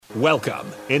Welcome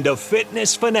into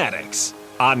Fitness Fanatics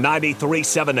on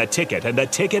 93.7 The Ticket and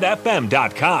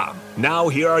theticketfm.com. Now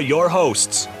here are your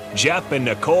hosts, Jeff and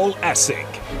Nicole Essig.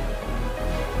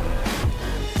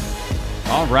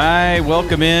 All right,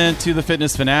 welcome in to the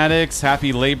Fitness Fanatics.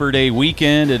 Happy Labor Day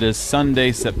weekend. It is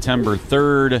Sunday, September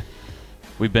 3rd.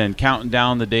 We've been counting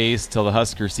down the days till the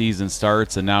Husker season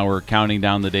starts, and now we're counting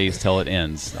down the days till it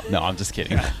ends. No, I'm just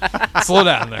kidding. Slow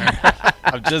down there.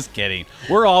 I'm just kidding.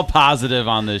 We're all positive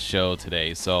on this show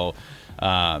today, so...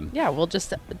 we'll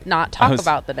just not talk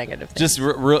about the negative things.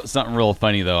 Just something real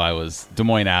funny, though. Des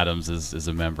Moines Adams is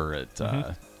a member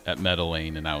at Meadow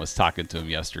Lane, and I was talking to him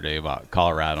yesterday about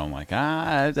Colorado. I'm like,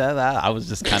 I was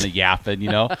just kind of yapping,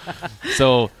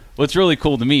 So what's really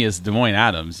cool to me is Des Moines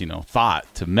Adams, thought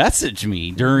to message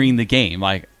me during the game.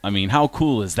 Like, I mean, how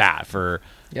cool is that for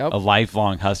a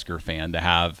lifelong Husker fan to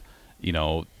have,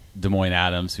 Des Moines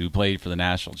Adams, who played for the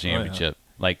national championship,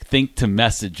 think to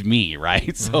message me,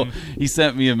 right? So he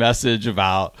sent me a message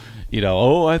about,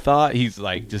 I thought he's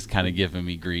just kind of giving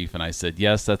me grief. And I said,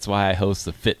 yes, that's why I host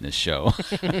a fitness show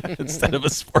instead of a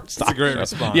sports talk show. That's a great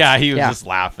response. Yeah, he was just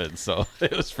laughing. So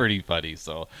it was pretty funny.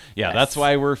 So, yeah, That's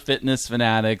why we're fitness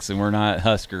fanatics and we're not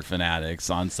Husker fanatics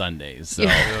on Sundays. So.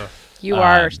 You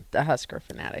are the Husker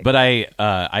fanatic. But I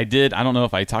don't know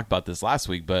if I talked about this last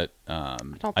week, but... I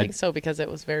don't think so because it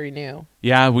was very new.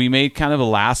 Yeah, we made kind of a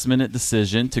last-minute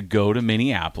decision to go to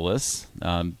Minneapolis.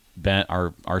 Ben,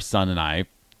 our son and I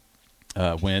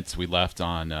went. We left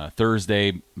on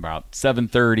Thursday about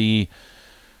 7:30,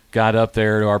 got up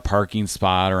there to our parking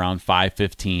spot around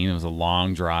 5:15. It was a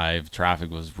long drive. Traffic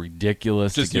was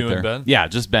ridiculous just to get you there. And Ben? Yeah,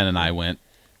 just Ben and I went.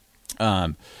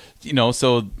 So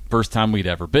first time we'd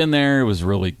ever been there. It was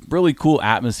really, really cool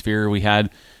atmosphere. We had,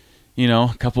 a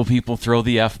couple people throw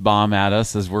the F-bomb at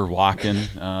us as we're walking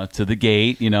to the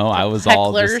gate. I was Hecklers.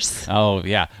 all just, oh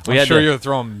yeah. I'm sure you're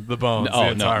throwing the bones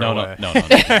the entire way.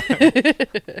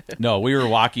 No, we were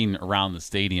walking around the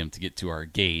stadium to get to our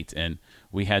gate, and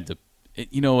we had to,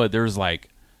 there's like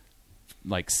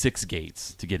 6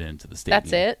 gates to get into the stadium.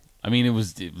 That's it? I mean,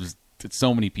 it's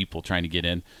so many people trying to get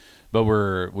in. But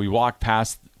we were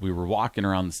walking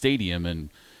around the stadium, and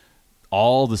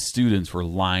all the students were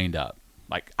lined up,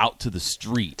 out to the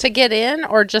street. To get in,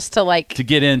 or just to to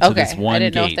get into this one gate. I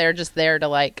didn't know if they were just there to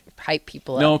hype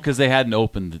people up. No, because they hadn't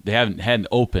opened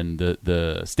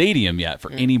the stadium yet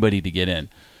for anybody to get in.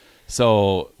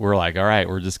 So we're like, all right,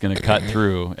 we're just gonna cut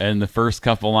through. And the first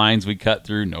couple lines we cut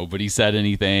through, nobody said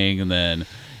anything, and then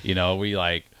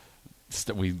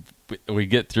we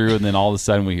get through, and then all of a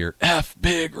sudden we hear F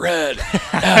big red,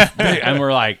 F big,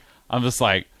 and I'm just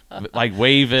waving,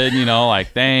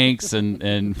 thanks,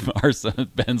 and our son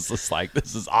Ben's just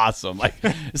this is awesome.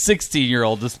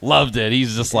 16-year-old just loved it.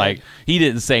 He's just he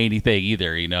didn't say anything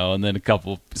either, and then a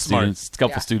couple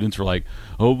students were like,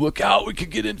 oh, look out, we could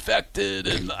get infected,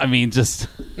 and I mean just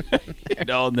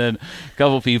and then a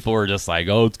couple people were just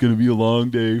oh, it's gonna be a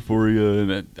long day for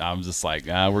you, and I'm just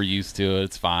we're used to it,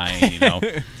 it's fine,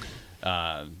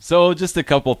 So just a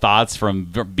couple thoughts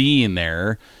from being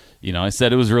there. I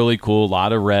said it was really cool. A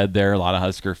lot of red there, a lot of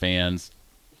Husker fans.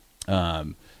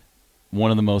 One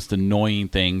of the most annoying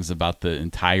things about the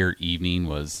entire evening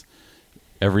was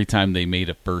every time they made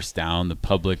a first down, the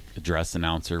public address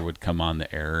announcer would come on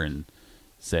the air and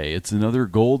say, it's another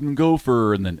Golden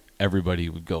Gopher, and then everybody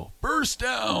would go, first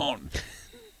down,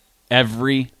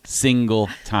 every single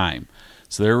time.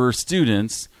 So there were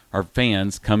students... our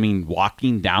fans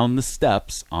walking down the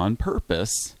steps on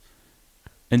purpose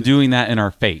and doing that in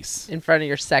our face. In front of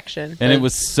your section. And it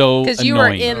was so annoying. Because you were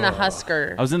in the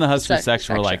Husker. I was in the Husker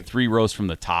section. We're 3 rows from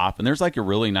the top, and there's a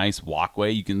really nice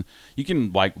walkway. You can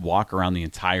walk around the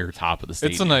entire top of the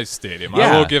stadium. It's a nice stadium.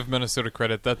 Yeah. I will give Minnesota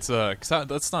credit. That's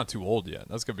not too old yet.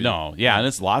 That's gonna be and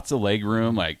it's lots of leg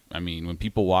room. When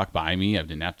people walk by me, I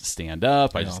didn't have to stand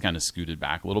up. I just kind of scooted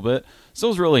back a little bit. So it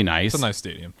was really nice. It's a nice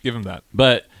stadium. Give them that.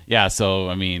 But yeah, so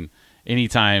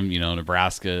anytime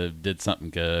Nebraska did something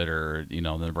good, or the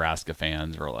Nebraska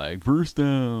fans were first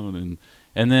down,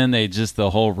 and then they just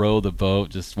the whole row of the boat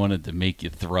just wanted to make you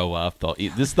throw up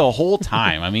the whole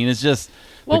time. It's just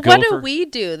well, what do we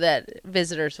do that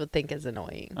visitors would think is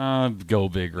annoying? Go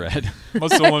Big Red.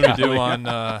 What's the one we do on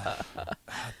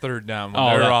third down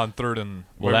when they're on third and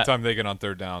every time they get on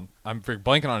third down? I'm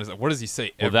blanking on it. What does he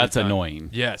say? Well, that's annoying.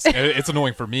 Yes, it's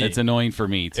annoying for me. It's annoying for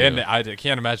me too, and I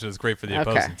can't imagine it's great for the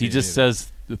opposing team. He just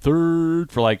says the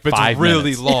third for like But 5 it's really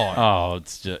minutes. long. Oh,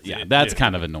 it's just that's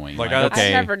kind of annoying. Like, okay,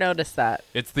 I've never noticed that.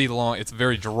 It's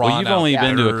very drawn well, you've only out.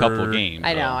 been to a couple games.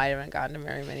 I know. though. I haven't gotten to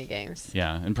very many games.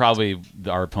 Yeah, and probably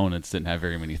our opponents didn't have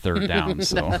very many third downs.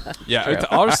 So Yeah,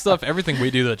 our stuff, everything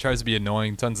we do that tries to be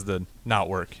annoying tends to not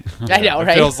work. I know, It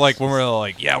right? feels like when we're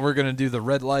like, yeah, we're going to do the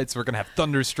red lights, we're going to have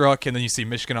Thunderstruck, and then you see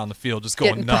Michigan on the field just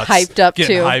going Getting nuts. hyped up,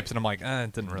 getting too. hyped, and I'm like,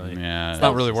 it didn't really. Yeah, it's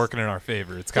not really working in our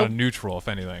favor. It's kind of neutral, if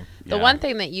anything. The one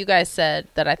thing that you guys said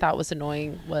that I thought was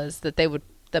annoying was that the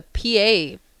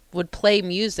PA would play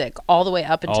music all the way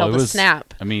up until the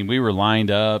snap. I mean, we were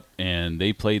lined up, and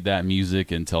they played that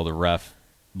music until the ref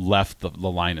left the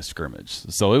line of scrimmage.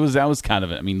 So that was kind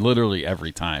of, I mean, literally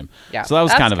every time. Yeah, so that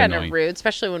was that's kind of annoying. rude,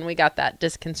 especially when we got that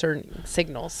disconcerting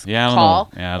signals Yeah, I don't call.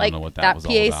 know. Yeah, I don't like, know what that was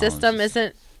all PA about. system It's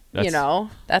just- isn't,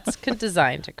 that's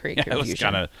designed to create Yeah, it was confusion.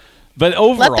 kind of. But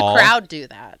overall, Let the crowd do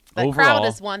that. The crowd overall-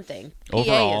 is one thing. PA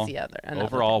overall, is the other. another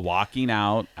overall, thing. walking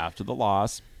out after the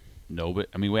loss, nobody.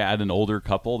 I mean, we had an older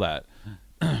couple that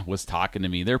was talking to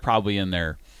me. They're probably in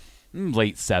their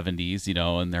late 70s,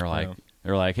 and they're like. Yeah.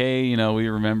 They're like, hey, we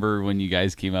remember when you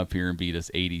guys came up here and beat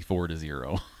us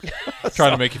 84-0.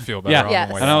 Trying to make you feel better. Yeah, on the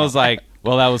Yes. way and I out. was like,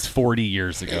 well, that was 40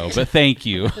 years ago, but thank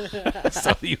you.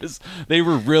 So they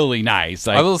were really nice.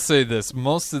 I will say this: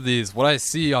 most of these, what I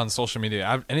see on social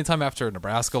media, anytime after a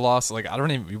Nebraska loss, like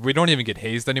we don't even get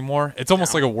hazed anymore. It's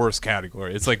almost like a worse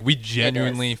category. It's like we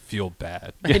genuinely feel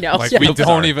bad. I know. Like Yeah. we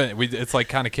don't even. It's like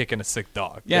kind of kicking a sick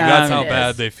dog. Yeah, Like, that's how it bad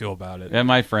is. they feel about it. And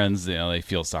my friends, they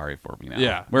feel sorry for me now.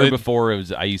 Yeah, Where they- before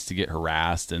I used to get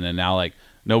harassed, and then now like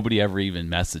nobody ever even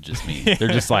messages me. They're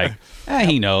just like,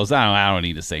 he knows. I don't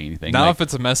need to say anything. Now, like, if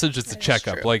it's a message, it's a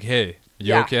checkup. true. Like, hey, you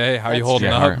Yeah, okay? How you that's holding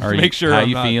true. up? Yeah, are you- Make sure how I'm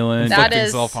you not feeling? That inflicting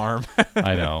is- self-harm.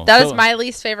 I know That So- is my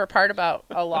least favorite part about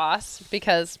a loss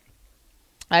because,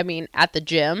 I mean, at the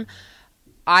gym,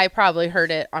 I probably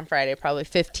heard it on Friday probably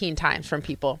 15 times from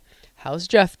people. How's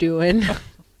Jeff doing?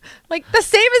 Like, the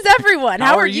same as everyone.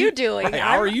 How are you doing? Right,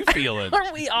 how are you feeling?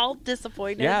 Aren't we all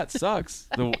disappointed? Yeah, it sucks.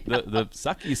 The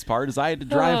suckiest part is I had to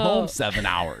drive home 7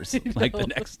 hours like the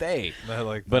next day. I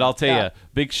like But that. I'll tell Yeah. you,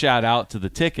 big shout out to the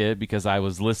ticket because I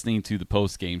was listening to the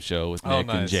post game show with Oh, Nick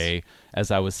and nice. Jay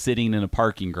as I was sitting in a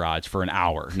parking garage for an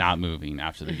hour, not moving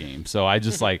after the game. So I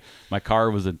just like my car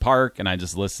was in park and I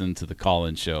just listened to the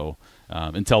call-in show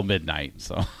until midnight.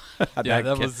 So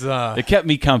it kept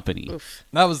me company.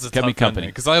 That was the Kept me tough company.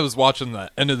 because I was watching the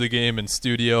end of the game in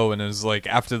studio, and it was like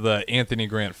after the Anthony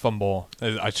Grant fumble,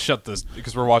 I shut this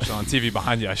because we're watching on TV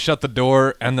behind you. I shut the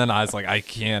door, and then I was like, I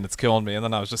can't, it's killing me. And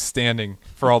then I was just standing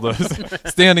for all those,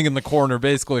 standing in the corner,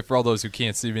 basically for all those who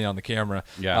can't see me on the camera.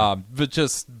 Yeah. But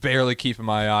just barely keeping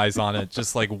my eyes on it,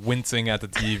 just like wincing at the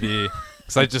TV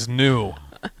because I just knew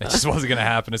it just wasn't going to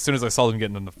happen. As soon as I saw them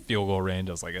getting in the field goal range,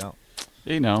 I was like, oh.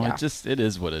 Yeah. It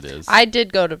is what it is. I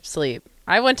did go to sleep.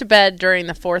 I went to bed during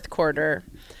the fourth quarter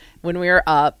when we were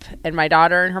up, and my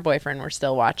daughter and her boyfriend were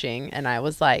still watching, and I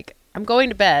was like, I'm going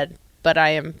to bed, but I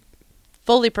am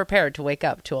fully prepared to wake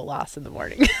up to a loss in the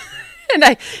morning.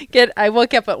 And I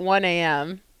woke up at 1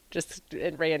 a.m. just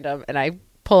at random, and I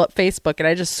pull up Facebook, and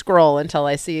I just scroll until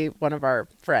I see one of our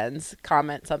friends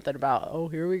comment something about, oh,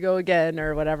 here we go again,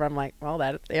 or whatever. I'm like, well,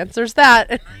 that answers that.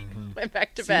 And I went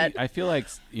back to bed. I feel like,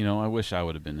 I wish I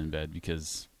would have been in bed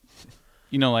because,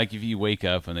 like if you wake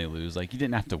up and they lose, like you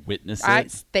didn't have to witness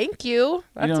it. Thank you.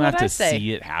 That's You don't what have I to say.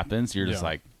 see it happen. So you're just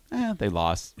like, they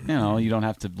lost. You don't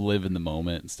have to live in the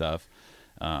moment and stuff.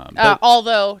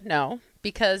 Although, no,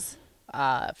 because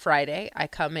Friday I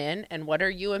come in, and what are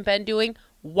you and Ben doing?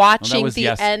 Watching was the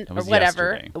end that or was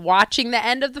whatever. yesterday. Watching the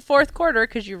end of the fourth quarter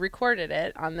because you recorded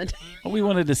it on the Well, we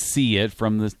wanted to see it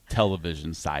from the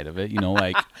television side of it,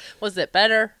 like Was it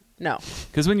better? No.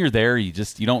 because when you're there, you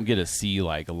don't get to see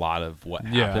like a lot of what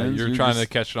Yeah, happens. you're trying to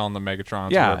catch it on the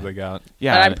Megatrons, Yeah. whatever they got.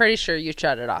 Yeah, But I'm pretty sure you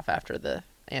shut it off after the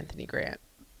Anthony Grant,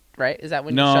 right? Is that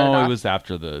when you shut it no, off? it was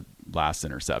after the last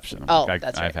interception. Oh, Like,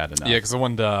 that's I've right. had enough. Yeah, because the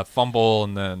one fumble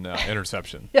and then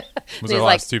interception. And was he's our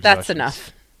like, last two that's possessions.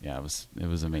 enough. Yeah, it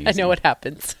was amazing. I know what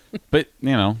happens. But,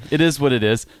 it is what it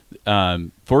is.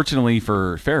 Fortunately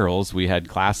for Farrell's, we had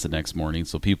class the next morning,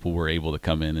 so people were able to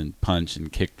come in and punch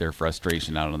and kick their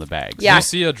frustration out on the bags. Yeah. Do you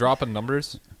see a drop in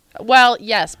numbers? Well,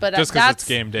 yes, but Just because that's it's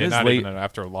game day, It's not late. even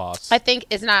after a loss. I think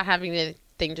it's not having anything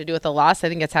anything to do with the loss. I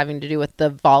think it's having to do with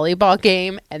the volleyball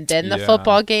game and then the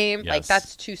football game. Like, Yes.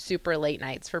 that's 2 super late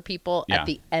nights for people Yeah. at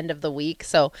the end of the week.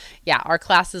 So, yeah, our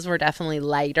classes were definitely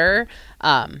lighter.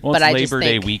 Well, But it's I Labor just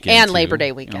Day think, weekend. and too. Labor Day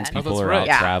You know, weekend. people that's are right. out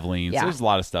Yeah. traveling. Yeah. So there's a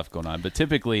lot of stuff going on. But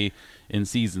typically in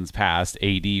seasons past,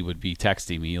 AD would be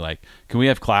texting me like, "Can we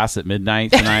have class at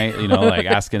midnight tonight?" You know, like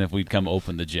asking if we'd come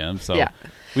open the gym. So Yeah.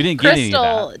 we didn't get any of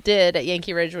Crystal that. did at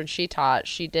Yankee Ridge when she taught.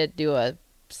 She did do a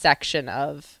section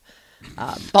of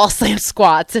ball slam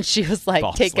squats, and she was like,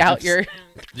 Ball "Take out slams. your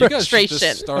You guys should frustration,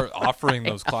 just start offering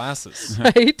those classes.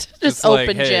 right? Just like,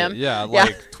 open hey, gym." Yeah,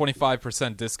 like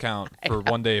 25% discount for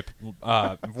one day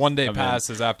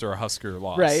passes after a Husker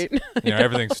loss. Right. You know,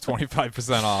 everything's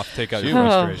 25% off. Take out your Shoot.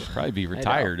 frustration. Probably be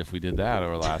retired if we did that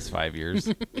over the last 5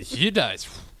 years. You guys,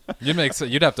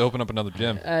 you'd have to open up another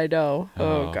gym. I know.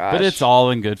 Oh gosh. But it's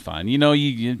all in good fun. You know,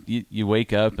 you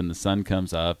wake up and the sun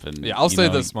comes up, and Yeah, I'll you say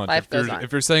know, this much: Life goes on.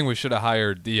 if you're saying we should have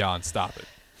hired Dion, stop it.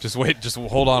 Just wait. Just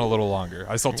hold on a little longer.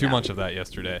 I saw too much of that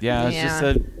yesterday. Yeah, it's just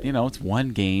Yeah. it's one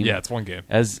game. Yeah, it's one game.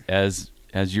 As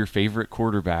your favorite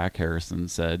quarterback Harrison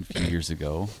said a few years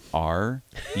ago, RELAX.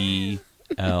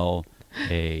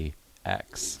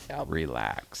 Yep.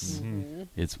 Relax.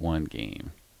 It's one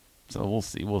game. So we'll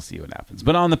see what happens.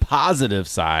 But on the positive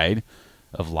side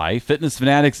of life, Fitness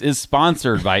Fanatics is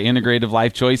sponsored by Integrative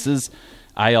Life Choices.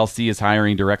 ILC is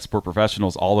hiring direct support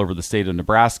professionals all over the state of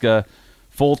Nebraska.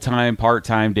 Full-time,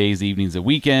 part-time, days, evenings, and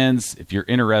weekends. If you're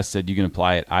interested, you can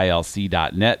apply at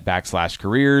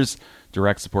ilc.net/careers.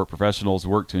 Direct support professionals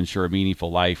work to ensure a meaningful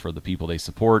life for the people they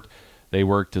support. They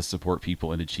work to support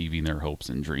people in achieving their hopes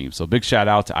and dreams. So big shout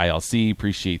out to ILC.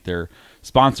 Appreciate their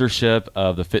sponsorship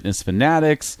of the Fitness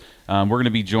Fanatics. We're going to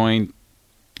be joined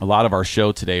a lot of our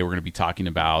show today. We're going to be talking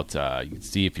about, you can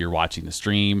see if you're watching the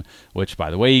stream, which, by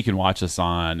the way, you can watch us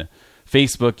on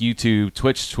Facebook, YouTube,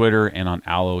 Twitch, Twitter, and on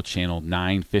Allo Channel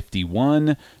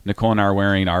 951. Nicole and I are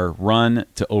wearing our Run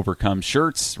to Overcome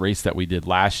shirts, race that we did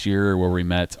last year where we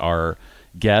met our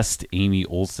guest, Amy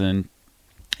Olson.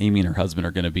 Amy and her husband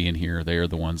are going to be in here. They are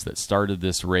the ones that started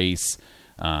this race.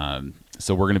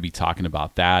 So we're going to be talking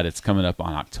about that. It's coming up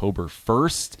on October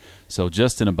 1st. So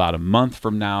just in about a month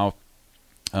from now.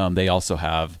 They also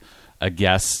have a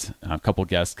couple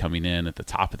guests coming in at the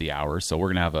top of the hour. So we're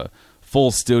going to have a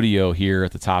full studio here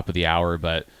at the top of the hour.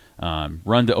 But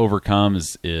Run to Overcome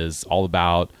is all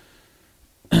about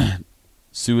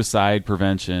suicide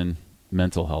prevention,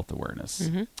 mental health awareness.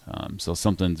 So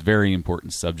something's very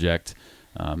important subject.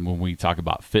 When we talk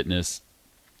about fitness,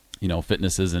 you know,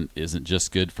 fitness isn't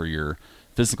just good for your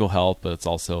physical health, but it's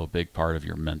also a big part of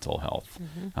your mental health.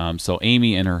 So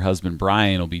Amy and her husband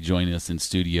Brian will be joining us in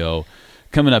studio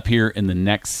coming up here in the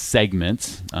next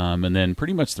segment. And then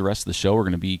pretty much the rest of the show, we're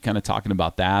going to be kind of talking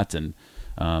about that and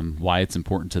why it's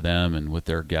important to them, and with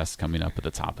their guests coming up at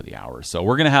the top of the hour. So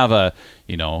we're going to have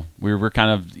we're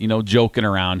kind of, joking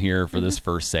around here for this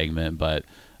first segment, but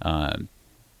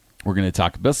we're going to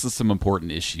talk about some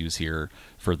important issues here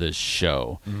for this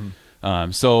show.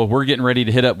 So we're getting ready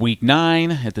to hit up week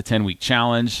 9 at the 10-week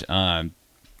challenge.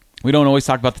 We don't always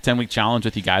talk about the 10-week challenge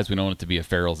with you guys. We don't want it to be a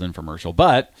Farrell's infomercial,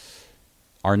 but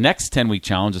our next 10-week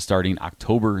challenge is starting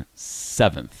October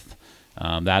 7th.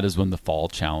 That is when the fall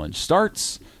challenge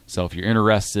starts. So if you're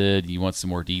interested, you want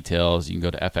some more details, you can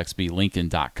go to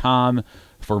fxblincoln.com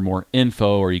for more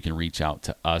info, or you can reach out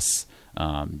to us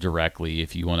directly.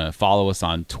 If you want to follow us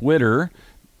on Twitter,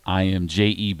 I am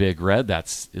JE Big Red.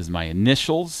 That is my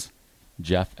initials,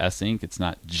 Jeff Essink. It's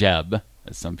not Jeb,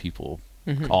 as some people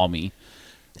call me.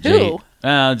 Who?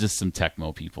 Just some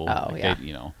Tecmo people. Oh, yeah.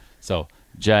 So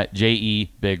JE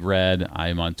Big Red. I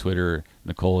am on Twitter.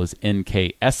 Nicole is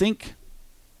NK Essink.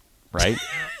 Right?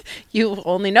 You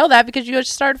only know that because you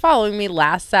just started following me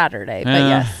last Saturday. But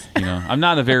yes. I'm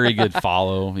not a very good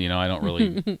follow. I don't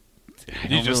really. Did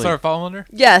you just start following her?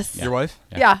 Yes. Your wife?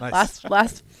 Yeah. Nice.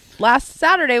 Last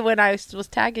Saturday when I was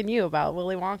tagging you about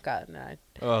Willy Wonka, and I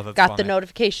That's got the funny.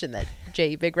 notification that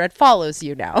J Big Red follows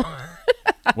you now.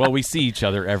 Well, we see each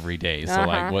other every day,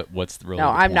 so what's the really? No,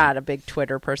 the I'm point? not a big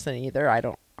Twitter person either. I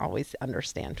don't always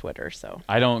understand Twitter, so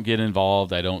I don't get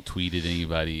involved. I don't tweet at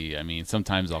anybody. I mean,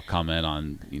 sometimes I'll comment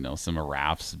on some of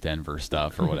Raf's Denver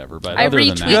stuff or whatever. But I other than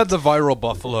retweet. that, You had the viral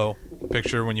Buffalo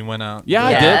picture when you went out. yeah, I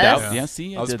Yes. did. That, Yeah. yeah,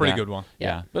 see, That was I a did pretty that. good one.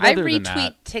 Yeah, but I other than retweet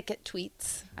that, ticket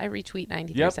tweets. I retweet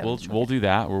 93. yep, we'll do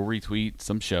that. We'll retweet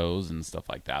some shows and stuff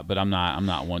like that. But I'm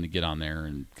not one to get on there,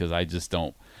 and because I just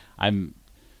don't. I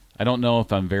don't know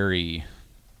if I'm very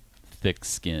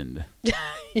thick-skinned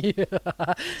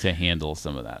to handle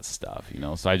some of that stuff,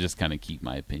 so I just kind of keep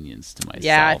my opinions to myself.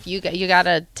 Yeah, if you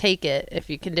gotta take it. If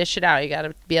you can dish it out, you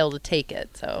gotta be able to take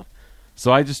it. So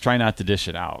So I just try not to dish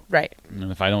it out. Right.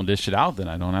 And if I don't dish it out, then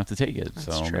I don't have to take it. That's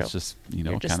so true. it's just, You're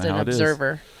kind just of an how it is.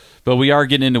 observer. But we are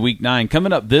getting into week 9.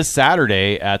 Coming up this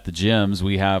Saturday at the gyms,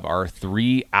 we have our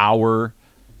 3-hour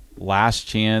last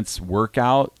chance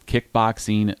workout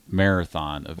kickboxing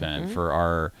marathon event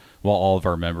for all of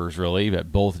our members, really.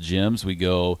 At both gyms, we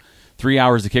go 3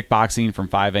 hours of kickboxing from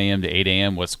 5 a.m. to 8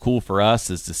 a.m. What's cool for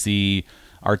us is to see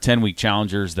our 10-week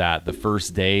challengers that the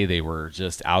first day they were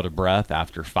just out of breath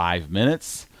after 5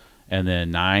 minutes. And then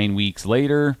 9 weeks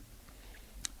later,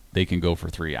 they can go for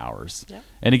 3 hours. Yep.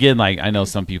 And again, like I know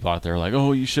some people out there are like,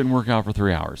 oh, you shouldn't work out for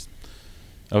 3 hours.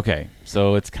 Okay,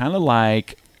 so it's kind of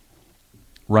like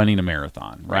running a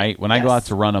marathon, right? When I go out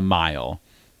to run a mile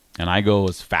and I go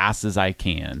as fast as I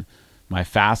can, my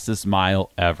fastest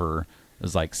mile ever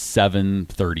is like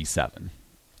 7:37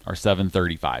 or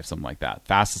 7:35, something like that.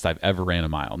 Fastest I've ever ran a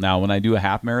mile. Now, when I do a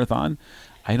half marathon,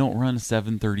 I don't run a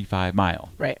 7:35 mile.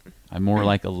 Right. I'm more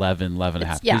like 11 and a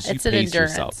half. Yeah, it's an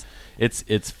endurance.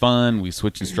 It's fun. We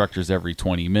switch instructors every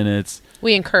 20 minutes.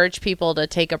 We encourage people to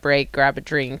take a break, grab a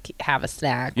drink, have a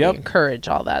snack. Yep. We encourage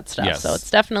all that stuff. Yes. So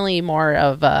it's definitely more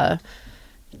of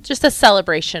just a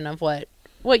celebration of what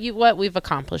we've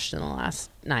accomplished in the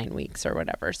last 9 weeks or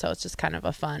whatever. So it's just kind of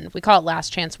a fun. We call it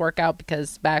last chance workout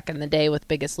because back in the day with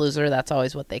Biggest Loser, that's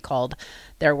always what they called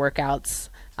their workouts.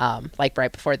 Like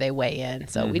right before they weigh in.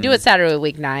 So we do it Saturday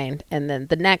week 9, and then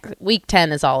the next week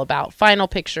 10 is all about final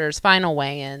pictures, final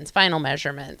weigh-ins, final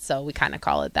measurements. So we kind of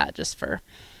call it that just for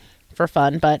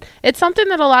fun. But it's something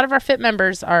that a lot of our fit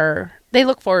members they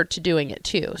look forward to doing it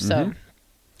too. So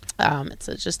it's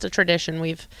just a tradition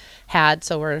we've had.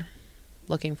 So we're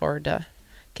looking forward to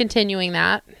continuing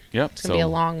that. Yep. It's going to be a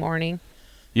long morning.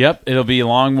 Yep. It'll be a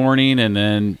long morning. And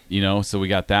then, so we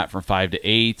got that from 5 to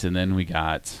 8. And then we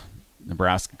got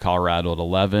Nebraska, Colorado at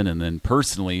 11, and then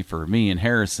personally for me and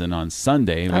Harrison on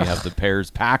Sunday we have the Bears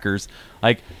Packers.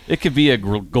 Like it could be a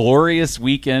glorious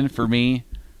weekend for me,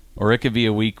 or it could be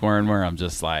a week where I'm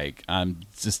just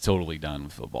totally done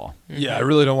with football. Yeah, I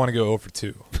really don't want to go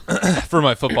 0-2 for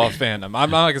my football fandom. I'm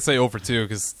not gonna say 0-2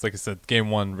 because, like I said, game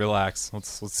 1, relax.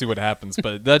 Let's see what happens.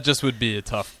 But that just would be a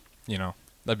tough,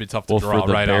 that'd be tough to draw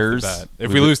right Bears, off the bat.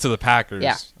 If we lose to the Packers,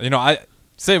 yeah. I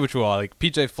say what you will. Like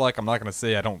PJ Fleck, I'm not going to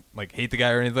say I don't hate the guy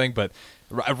or anything, but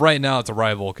right now it's a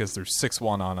rival because there's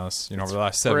 6-1 on us. Over the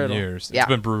last 7 years, it's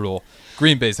been brutal.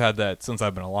 Green Bay's had that since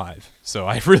I've been alive, so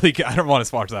I don't want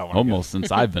to watch that one. Almost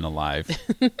since I've been alive.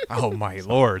 Oh my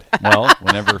lord! Well,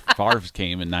 whenever Favre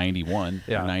came in '91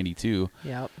 or '92,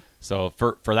 Yep. So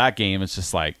for that game, it's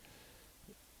just like,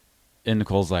 and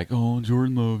Nicole's like, "Oh,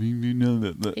 Jordan Love,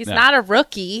 he's not a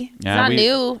rookie. He's not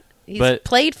new." He's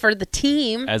played for the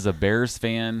team. As a Bears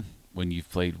fan, when you've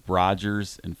played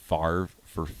Rodgers and Favre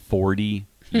for 40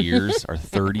 years, or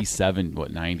 37,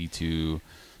 92,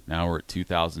 now we're at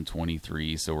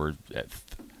 2023, so we're at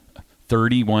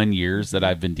 31 years that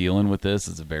I've been dealing with this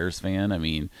as a Bears fan. I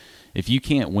mean, if you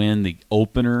can't win the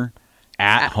opener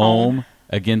at home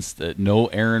against no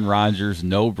Aaron Rodgers,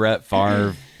 no Brett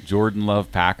Favre, Jordan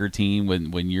Love Packer team,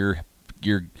 when you're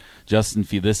Justin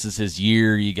Fields, this is his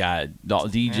year. You got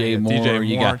DJ Moore.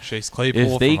 You got Chase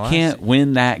Claypool. If they can't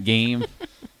win that game,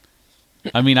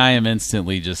 I mean, I am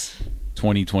instantly just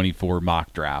 2024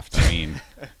 mock draft. I mean,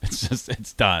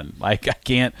 it's done. Like I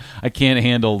can't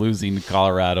handle losing to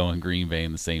Colorado and Green Bay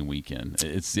in the same weekend.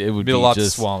 It would be a lot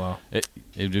just, to swallow. It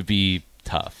would be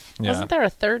tough. Yeah. Wasn't there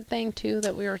a third thing too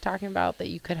that we were talking about that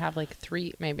you could have like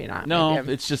 3? Maybe not. No,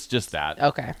 maybe it's just that.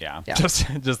 Okay. Yeah. Just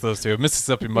those two.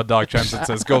 Mississippi Mud Dog chimes and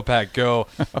says, "Go Pack, go!"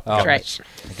 Right.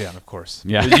 Again, of course.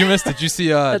 Yeah. Did you see?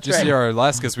 See right. our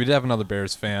last guest? We did have another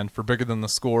Bears fan for Bigger Than the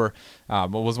Score.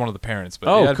 What was one of the parents? But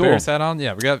Oh, he had cool. Bears hat on.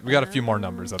 Yeah, we got a few more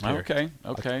numbers up here.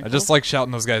 Okay. I just like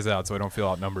shouting those guys out so I don't feel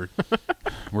outnumbered.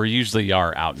 We usually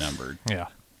are outnumbered. Yeah.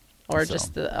 Or So.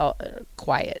 just the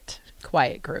quiet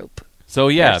group. So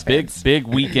yeah, Bears big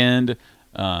weekend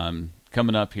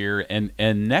coming up here, and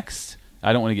next,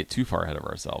 I don't want to get too far ahead of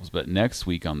ourselves, but next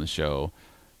week on the show,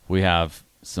 we have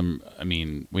one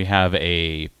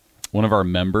of our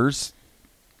members,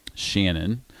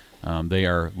 Shannon. They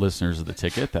are listeners of the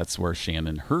Ticket. That's where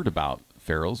Shannon heard about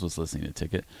Farrell's, was listening to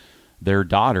Ticket. Their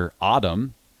daughter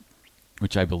Autumn,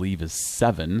 which I believe is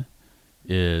 7,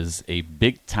 is a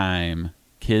big time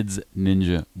Kids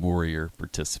Ninja Warrior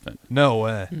participant. No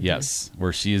way. Yes,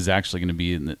 where she is actually going to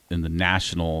be in the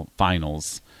national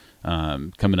finals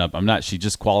coming up. She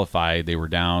just qualified. They were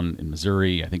down in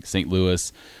Missouri, I think St.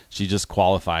 Louis. She just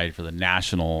qualified for the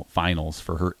national finals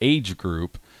for her age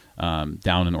group.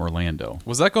 down in Orlando.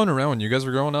 Was that going around when you guys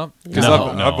were growing up? Because No.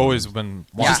 I've always been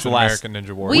watching American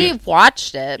Ninja Warrior. We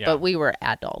watched it, Yeah. but we were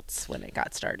adults when it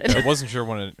got started. I wasn't sure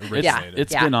when it originated.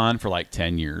 It's been on for like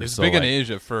 10 years. It was so big in like,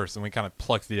 Asia at first, and we kind of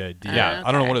plucked the idea. Yeah.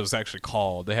 I don't know Okay. what it was actually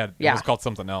called. It was called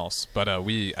something else, but I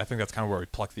think that's kind of where we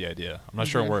plucked the idea. I'm not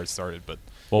sure where it started, but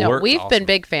well, No, we're- we've awesome. been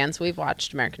big fans. We've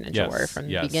watched American Ninja Yes, Warrior from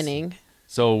the yes. beginning.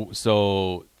 So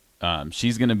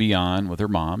she's going to be on with her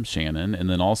mom, Shannon, and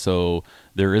then also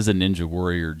there is a Ninja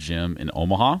Warrior gym in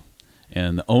Omaha,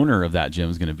 and the owner of that gym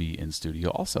is going to be in studio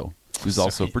also, who's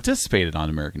also participated on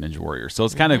American Ninja Warrior. So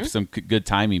it's kind of some good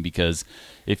timing, because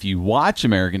if you watch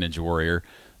American Ninja Warrior,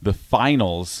 the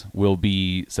finals will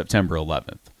be September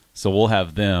 11th. So we'll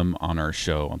have them on our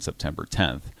show on September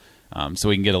 10th. So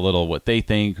we can get a little what they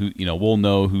think. We'll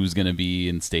know who's going to be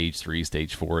in stage 3,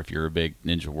 stage 4 if you're a big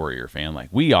Ninja Warrior fan like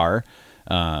we are.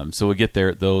 So we'll get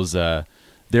their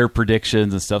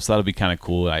predictions and stuff. So that'll be kind of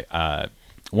cool.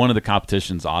 One of the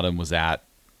competitions Autumn was at,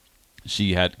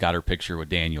 she had got her picture with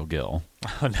Daniel Gill.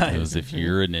 Oh, nice. It was, if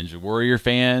you're a Ninja Warrior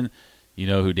fan, you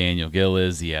know who Daniel Gill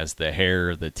is. He has the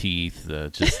hair, the teeth,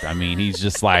 he's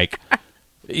just like,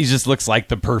 he just looks like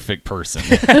the perfect person.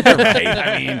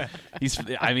 Right?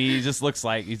 He just looks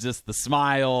like, he's just the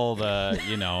smile,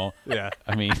 Yeah.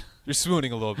 I mean, You're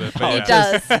swooning a little bit, but Oh, He yeah.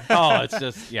 does. it's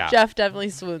just, yeah. Jeff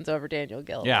definitely swoons over Daniel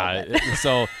Gill. a little bit. Yeah.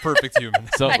 So, Perfect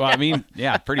human.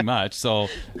 yeah, pretty much. So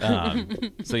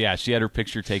yeah, she had her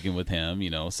picture taken with him,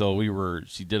 so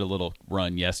she did a little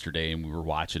run yesterday and we were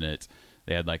watching it.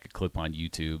 They had like a clip on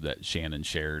YouTube that Shannon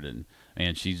shared,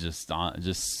 and she's just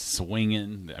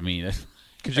swinging. I mean,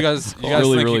 Could you guys think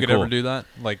really you could cool. ever do that?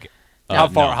 Like, No.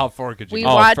 how far could you We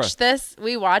go? watch this.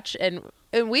 We watch, and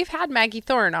we've had Maggie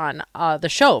Thorne on the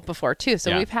show before too.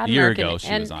 So Yeah, we've had a year American, ago she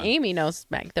and was on. Amy knows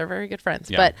Meg. They're very good friends.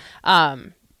 Yeah.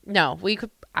 But no,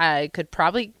 I could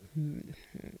probably.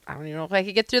 I don't even know if I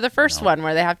could get through the first one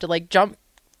where they have to like jump.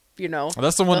 Well,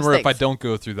 that's the one those where if I things. don't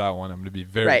go through that one, I'm going to be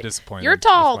very Right. disappointed. You're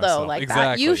tall with though, myself. like exactly.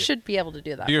 that. You should be able to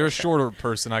do that. If you're for a sure. shorter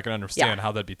person, I can understand Yeah.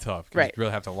 how that'd be tough. 'Cause Right. You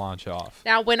really have to launch off.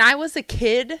 Now, when I was a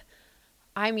kid,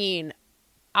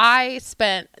 I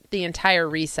spent the entire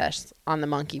recess on the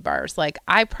monkey bars. Like,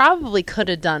 I probably could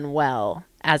have done well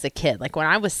as a kid. Like, when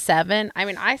I was 7,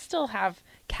 I still have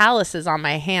calluses on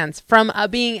my hands from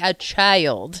being a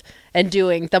child and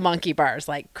doing the monkey bars.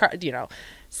 Like,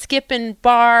 skipping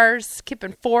bars,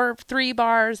 skipping 3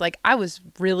 bars. Like, I was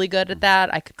really good at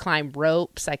that. I could climb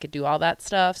ropes. I could do all that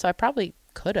stuff. So I probably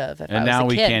could have if I and was now a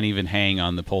we kid. can't even hang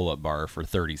on the pull-up bar for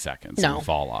 30 seconds No. and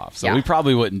fall off. So Yeah. we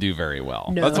probably wouldn't do very well.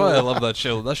 No. That's why I love that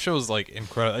show. That show's like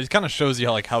incredible. It kind of shows you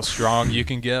how strong you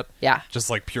can get. Yeah. Just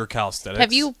like pure calisthenics.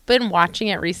 Have you been watching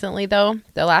it recently, though?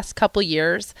 The last couple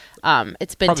years,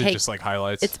 it's been Probably just like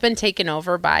highlights. it's been taken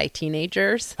over by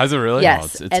teenagers. Has it really?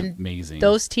 Yes, it's and amazing.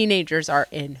 Those teenagers are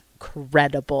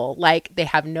incredible. Like, they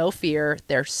have no fear.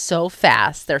 They're so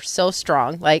fast. They're so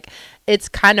strong. Like, it's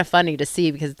kind of funny to see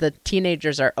because the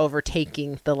teenagers are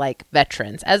overtaking the like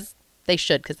veterans, as they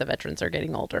should, because the veterans are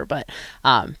getting older. But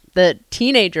the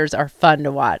teenagers are fun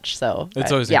to watch. So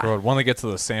It's always yeah. incredible. When they get to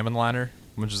the salmon ladder,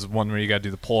 which is one where you got to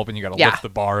do the pull up and you got to Yeah. lift the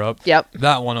bar up. Yep.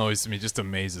 That one always to me just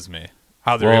amazes me.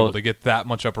 How they're Well, able to get that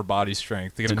much upper body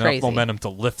strength, to get enough crazy. momentum to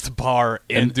lift the bar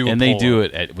and do a and they do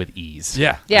pull-up. it with ease.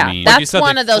 Yeah. Yeah, I mean, Like you that's said,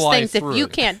 one they of those fly things. If through you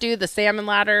it. can't do the salmon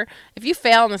ladder, if you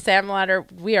fail on the salmon ladder,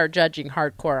 we are judging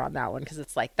hardcore on that one because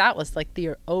it's like that was like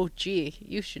the OG.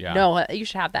 You should Yeah. know. You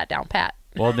should have that down pat.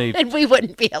 Well, they've And we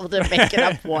wouldn't be able to make it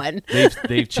up one.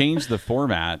 they've changed the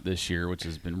format this year, which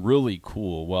has been really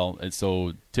cool. Well, and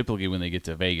so typically when they get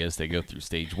to Vegas, they go through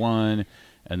stage 1,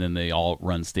 and then they all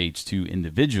run stage 2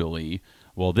 individually.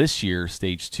 Well, this year,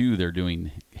 stage 2, they're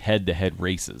doing head-to-head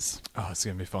races. Oh, it's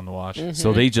gonna be fun to watch.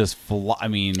 So they just fly. I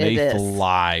mean, they is.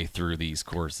 fly through these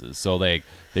courses. So they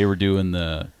were doing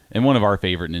and one of our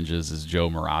favorite ninjas is Joe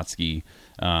Moratsky,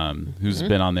 who's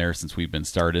been on there since we've been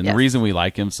started. And Yes. the reason we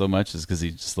like him so much is because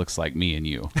he just looks like me and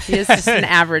you. He is just an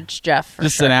average Jeff. For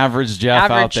Just sure. an average Jeff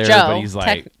average out there, Joe, but he's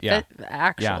like,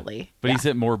 actually. But Yeah. he's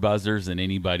hit more buzzers than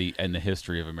anybody in the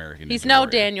history of American. He's Ninja no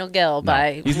Warrior. Daniel Gill No.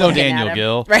 by He's no looking at Daniel him.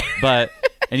 Gill, Right. but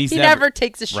and he's He never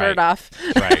takes his shirt Right. off.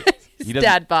 Right. He's He doesn't-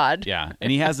 dad bod. Yeah,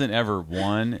 and he hasn't ever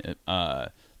won.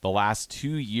 The last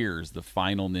 2 years, the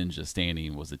final ninja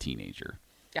standing was a teenager.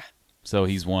 Yeah. So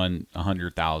he's won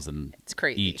 100,000 It's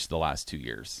crazy. each the last 2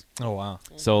 years. Oh wow.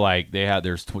 So like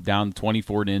there's down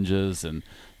 24 ninjas, and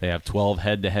they have 12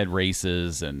 head-to-head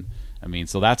races, and I mean,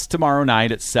 so that's tomorrow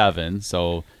night at 7.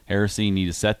 So Harrison, you need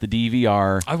to set the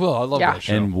DVR I will. I love Yeah. that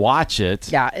show. and watch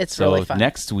it. Yeah, it's so really fun.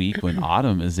 next week when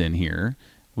Autumn is in here,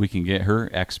 we can get her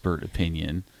expert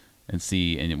opinion. and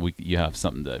see, and you have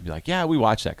something to be like, yeah, we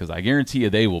watched that, because I guarantee you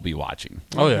they will be watching.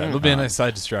 Oh yeah, it'll be a nice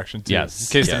side distraction too. Yes, in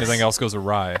case yes. anything else goes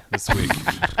awry this week.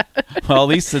 Well, at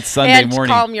least it's Sunday and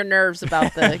morning. calm your nerves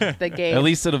about the game. At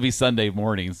least it'll be Sunday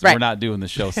mornings. Right. We're not doing the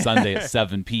show Sunday at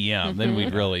 7 p.m. Then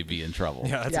we'd really be in trouble.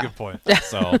 Yeah, that's a good point.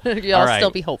 So You'll all right.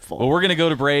 still be hopeful. Well, we're going to go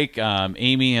to break.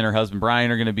 Amy and her husband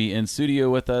Brian are going to be in studio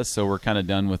with us, so we're kind of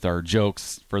done with our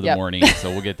jokes for the Yep. morning. So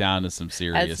we'll get down to some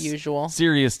serious, As usual.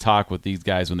 serious talk with these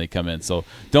guys when they come in. So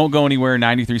don't go anywhere.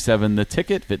 93.7 The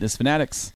Ticket, Fitness Fanatics.